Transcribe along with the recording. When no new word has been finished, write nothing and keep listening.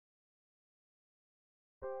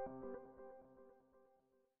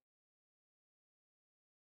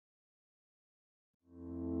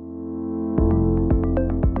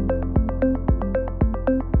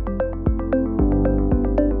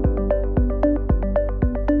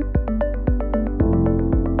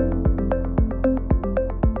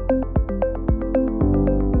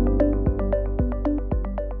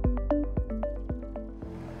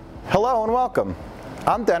Hello and welcome.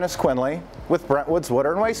 I'm Dennis Quinley with Brentwood's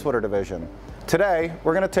Water and Wastewater Division. Today,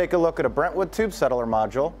 we're going to take a look at a Brentwood tube settler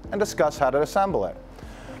module and discuss how to assemble it.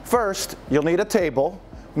 First, you'll need a table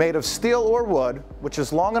made of steel or wood, which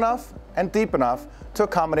is long enough and deep enough to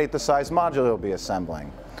accommodate the size module you'll be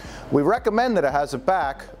assembling. We recommend that it has a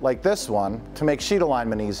back like this one to make sheet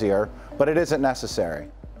alignment easier, but it isn't necessary.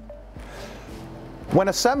 When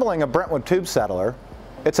assembling a Brentwood tube settler,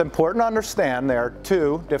 it's important to understand there are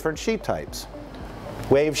two different sheet types: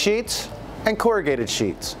 wave sheets and corrugated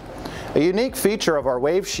sheets. A unique feature of our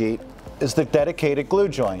wave sheet is the dedicated glue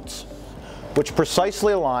joints, which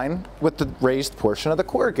precisely align with the raised portion of the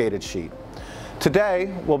corrugated sheet.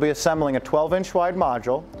 Today, we'll be assembling a 12-inch wide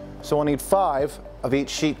module, so we'll need 5 of each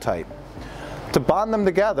sheet type. To bond them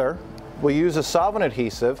together, we'll use a solvent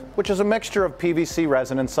adhesive, which is a mixture of PVC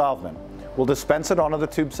resin and solvent. We'll dispense it onto the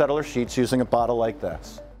tube settler sheets using a bottle like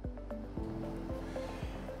this.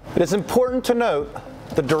 It is important to note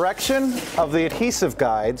the direction of the adhesive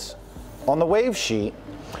guides on the wave sheet,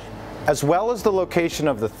 as well as the location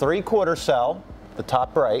of the 3/4 cell, the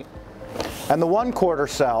top right, and the 1/4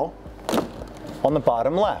 cell on the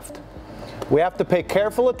bottom left. We have to pay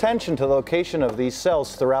careful attention to the location of these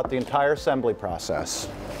cells throughout the entire assembly process.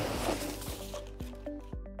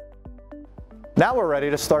 Now we're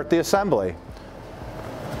ready to start the assembly.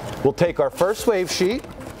 We'll take our first wave sheet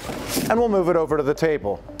and we'll move it over to the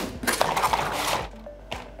table.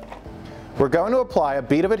 We're going to apply a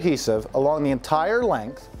bead of adhesive along the entire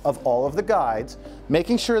length of all of the guides,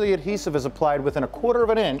 making sure the adhesive is applied within 1/4 of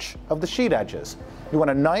an inch of the sheet edges. You want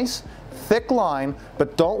a nice, thick line,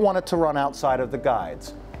 but don't want it to run outside of the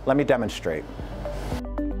guides. Let me demonstrate.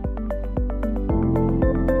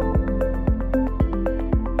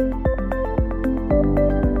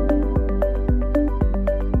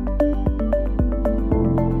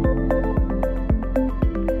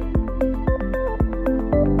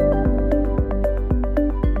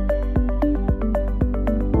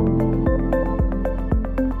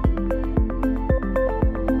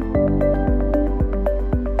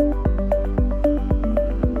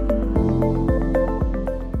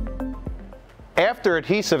 After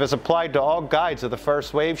adhesive is applied to all guides of the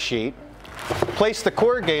first wave sheet, place the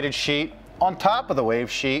corrugated sheet on top of the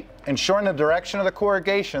wave sheet, ensuring the direction of the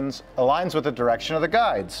corrugations aligns with the direction of the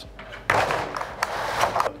guides.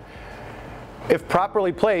 If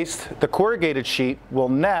properly placed, the corrugated sheet will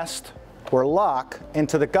nest or lock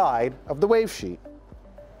into the guide of the wave sheet.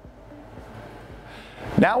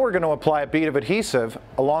 Now we're going to apply a bead of adhesive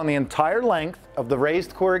along the entire length of the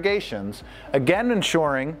raised corrugations, again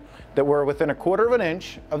ensuring that we're within 1/4 of an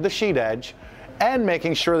inch of the sheet edge and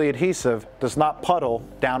making sure the adhesive does not puddle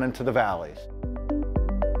down into the valleys.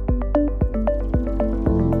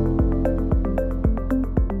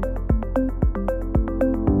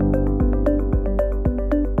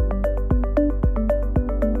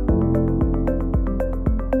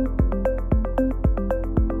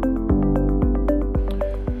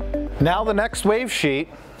 Now the next wave sheet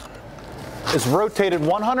is rotated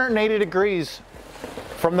 180 degrees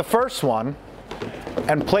from the first one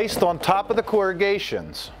and placed on top of the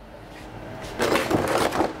corrugations.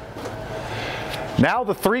 Now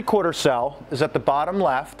the 3/4 cell is at the bottom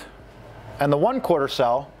left and the 1/4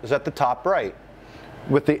 cell is at the top right,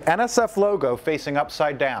 with the NSF logo facing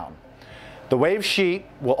upside down. The wave sheet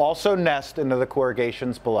will also nest into the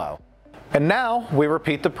corrugations below. And now we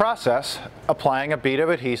repeat the process, applying a bead of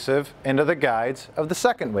adhesive into the guides of the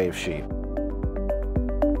second wave sheet.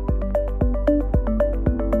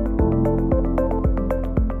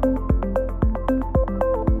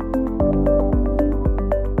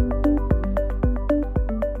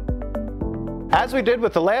 As we did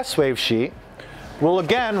with the last wave sheet, we'll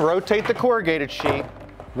again rotate the corrugated sheet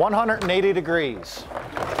 180 degrees.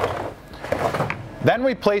 Then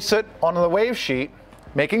we place it on the wave sheet,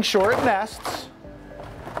 making sure it nests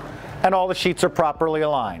and all the sheets are properly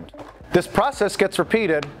aligned. This process gets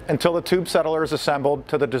repeated until the tube settler is assembled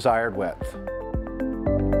to the desired width.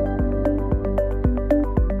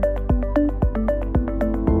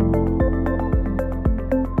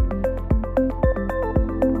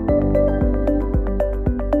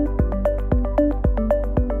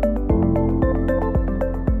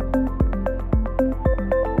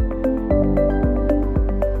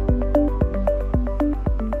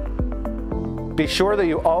 Be sure that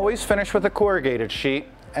you always finish with a corrugated sheet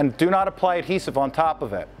and do not apply adhesive on top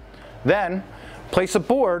of it. Then, place a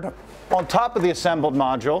board on top of the assembled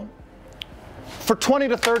module for 20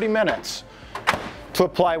 to 30 minutes to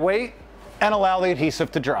apply weight and allow the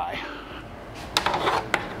adhesive to dry.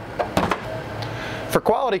 For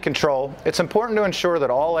quality control, it's important to ensure that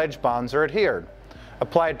all edge bonds are adhered.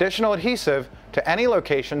 Apply additional adhesive to any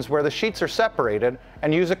locations where the sheets are separated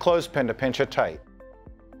and use a clothespin to pinch it tight.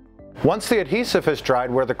 Once the adhesive has dried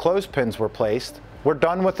where the clothespins were placed, we're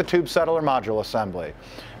done with the tube settler module assembly.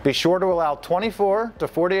 Be sure to allow 24 to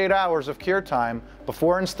 48 hours of cure time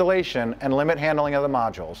before installation and limit handling of the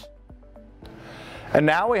modules. And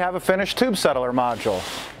now we have a finished tube settler module.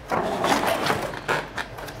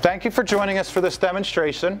 Thank you for joining us for this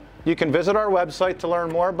demonstration. You can visit our website to learn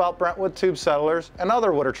more about Brentwood tube settlers and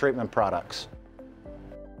other water treatment products.